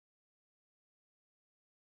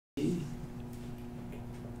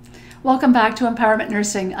Welcome back to Empowerment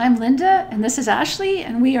Nursing. I'm Linda and this is Ashley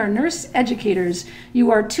and we are nurse educators. You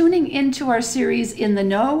are tuning into our series In the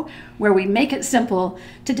Know where we make it simple.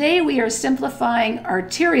 Today we are simplifying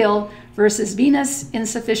arterial versus venous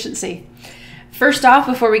insufficiency. First off,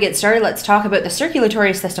 before we get started, let's talk about the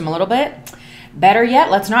circulatory system a little bit. Better yet,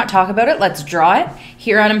 let's not talk about it, let's draw it.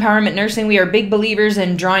 Here on Empowerment Nursing, we are big believers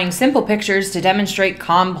in drawing simple pictures to demonstrate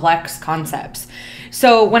complex concepts.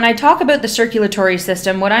 So when I talk about the circulatory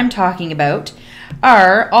system, what I'm talking about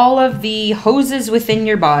are all of the hoses within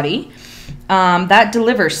your body that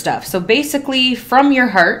deliver stuff. So basically from your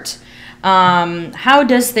heart, how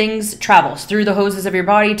does things travel through the hoses of your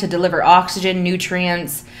body to deliver oxygen,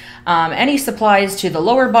 nutrients, any supplies to the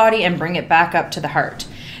lower body and bring it back up to the heart.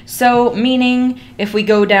 So meaning if we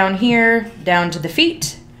go down here, down to the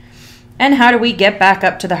feet, and how do we get back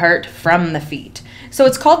up to the heart from the feet? So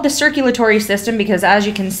it's called the circulatory system because as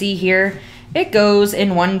you can see here, it goes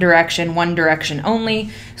in one direction only.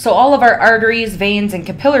 So all of our arteries, veins, and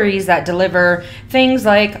capillaries that deliver things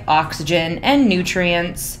like oxygen and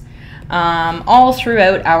nutrients all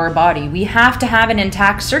throughout our body. We have to have an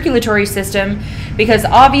intact circulatory system because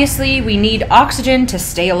obviously we need oxygen to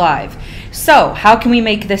stay alive. So how can we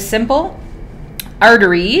make this simple?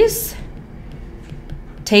 Arteries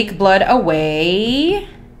take blood away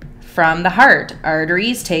from the heart.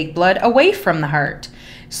 Arteries take blood away from the heart.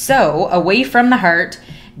 So away from the heart,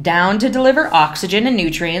 down to deliver oxygen and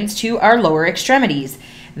nutrients to our lower extremities.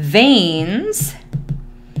 Veins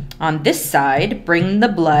on this side bring the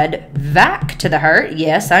blood back to the heart.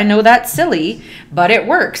 Yes, I know that's silly, but it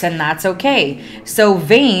works and that's okay. So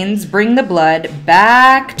veins bring the blood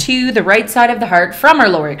back to the right side of the heart from our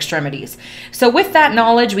lower extremities. So with that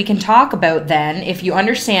knowledge, we can talk about then, if you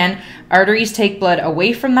understand, arteries take blood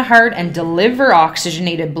away from the heart and deliver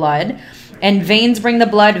oxygenated blood, and veins bring the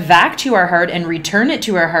blood back to our heart and return it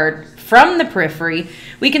to our heart from the periphery,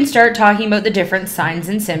 we can start talking about the different signs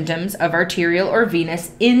and symptoms of arterial or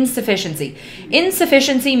venous insufficiency.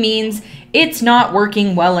 Insufficiency means it's not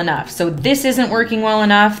working well enough. So this isn't working well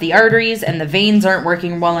enough. The arteries and the veins aren't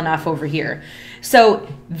working well enough over here. So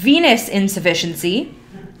venous insufficiency,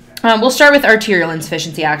 we'll start with arterial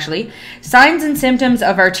insufficiency actually. Signs and symptoms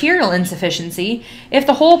of arterial insufficiency: if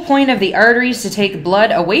the whole point of the arteries to take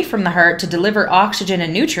blood away from the heart to deliver oxygen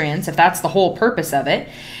and nutrients, if that's the whole purpose of it,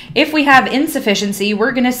 if we have insufficiency,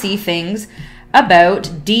 we're going to see things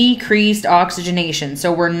about decreased oxygenation.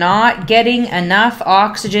 So we're not getting enough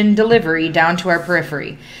oxygen delivery down to our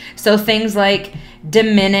periphery. So things like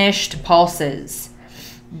diminished pulses.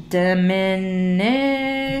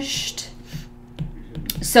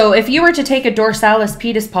 So if you were to take a dorsalis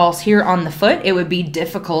pedis pulse here on the foot, it would be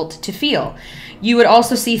difficult to feel. You would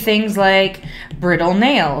also see things like brittle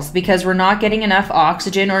nails because we're not getting enough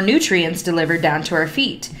oxygen or nutrients delivered down to our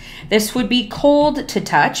feet. This would be cold to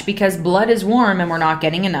touch because blood is warm and we're not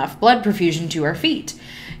getting enough blood perfusion to our feet.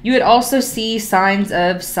 You would also see signs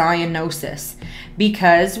of cyanosis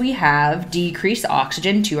because we have decreased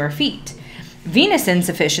oxygen to our feet. Venous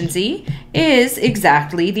insufficiency is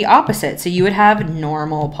exactly the opposite. So you would have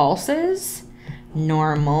normal pulses,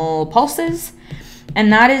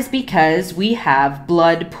 and that is because we have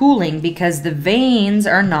blood pooling because the veins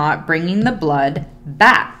are not bringing the blood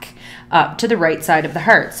back up to the right side of the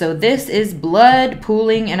heart. So this is blood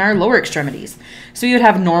pooling in our lower extremities. So you would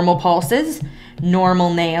have normal pulses,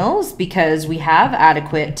 normal nails because we have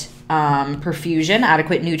adequate perfusion,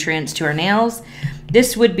 adequate nutrients to our nails.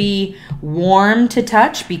 This would be warm to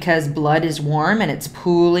touch because blood is warm and it's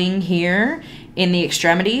pooling here in the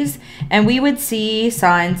extremities. And we would see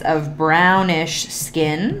signs of brownish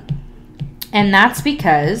skin. And that's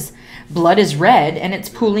because blood is red and it's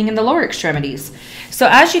pooling in the lower extremities. So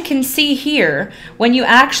as you can see here, when you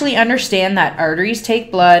actually understand that arteries take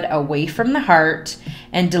blood away from the heart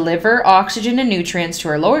and deliver oxygen and nutrients to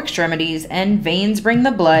our lower extremities, and veins bring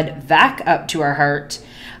the blood back up to our heart,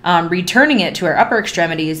 returning it to our upper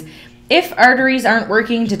extremities. If arteries aren't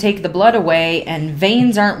working to take the blood away and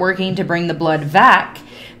veins aren't working to bring the blood back,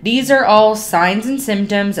 these are all signs and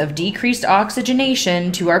symptoms of decreased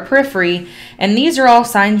oxygenation to our periphery, and these are all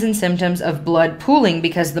signs and symptoms of blood pooling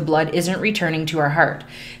because the blood isn't returning to our heart.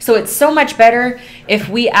 So it's so much better if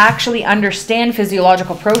we actually understand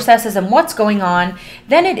physiological processes and what's going on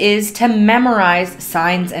than it is to memorize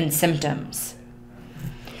signs and symptoms.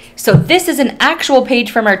 So this is an actual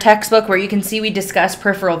page from our textbook where you can see we discuss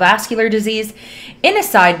peripheral vascular disease in a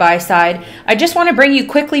side-by-side. I just want to bring you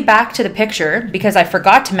quickly back to the picture because I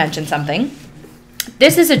forgot to mention something.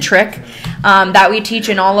 This is a trick that we teach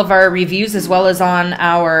in all of our reviews as well as on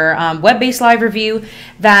our web-based live review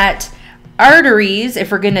that Arteries,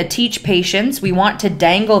 if we're going to teach patients, we want to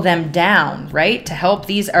dangle them down, right? To help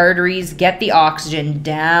these arteries get the oxygen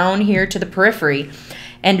down here to the periphery.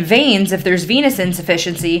 And veins, if there's venous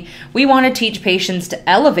insufficiency, we want to teach patients to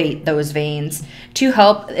elevate those veins to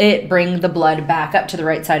help it bring the blood back up to the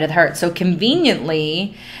right side of the heart. So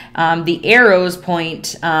conveniently, the arrows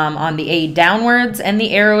point on the A downwards and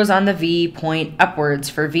the arrows on the V point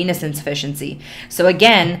upwards for venous insufficiency. So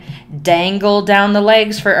again, dangle down the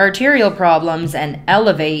legs for arterial problems and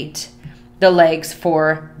elevate the legs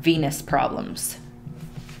for venous problems.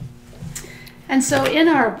 And so in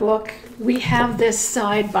our book, we have this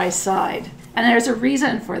side by side, and there's a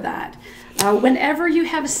reason for that. Whenever you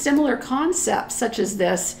have similar concepts such as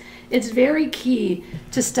this, it's very key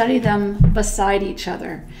to study them beside each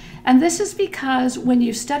other. And this is because when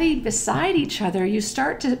you study beside each other, you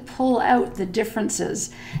start to pull out the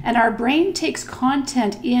differences, and our brain takes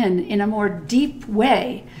content in a more deep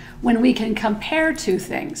way when we can compare two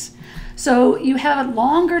things. So you have a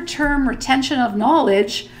longer term retention of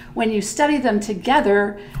knowledge when you study them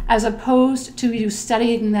together as opposed to you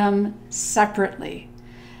studying them separately.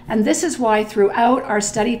 And this is why throughout our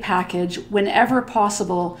study package, whenever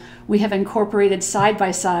possible, we have incorporated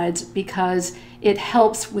side-by-sides because it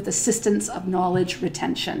helps with assistance of knowledge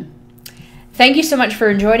retention. Thank you so much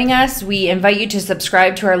for joining us. We invite you to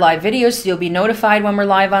subscribe to our live videos so you'll be notified when we're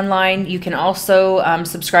live online. You can also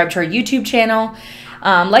subscribe to our YouTube channel.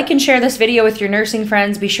 Like and share this video with your nursing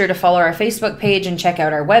friends. Be sure to follow our Facebook page and check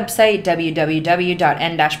out our website,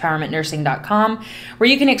 www.n-powermentnursing.com, where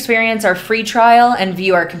you can experience our free trial and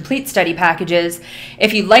view our complete study packages.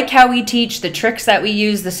 If you like how we teach, the tricks that we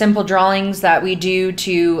use, the simple drawings that we do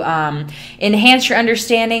to enhance your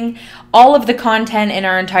understanding, all of the content in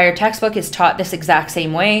our entire textbook is taught this exact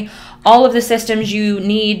same way. All of the systems you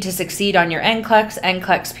need to succeed on your NCLEX,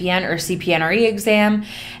 nclex-pn, or CPNRE exam.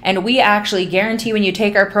 And we actually guarantee when you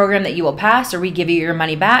take our program that you will pass, or we give you your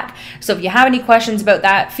money back. So if you have any questions about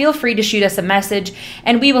that, feel free to shoot us a message,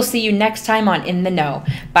 and we will see you next time on In the Know.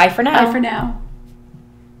 Bye for now. Bye for now.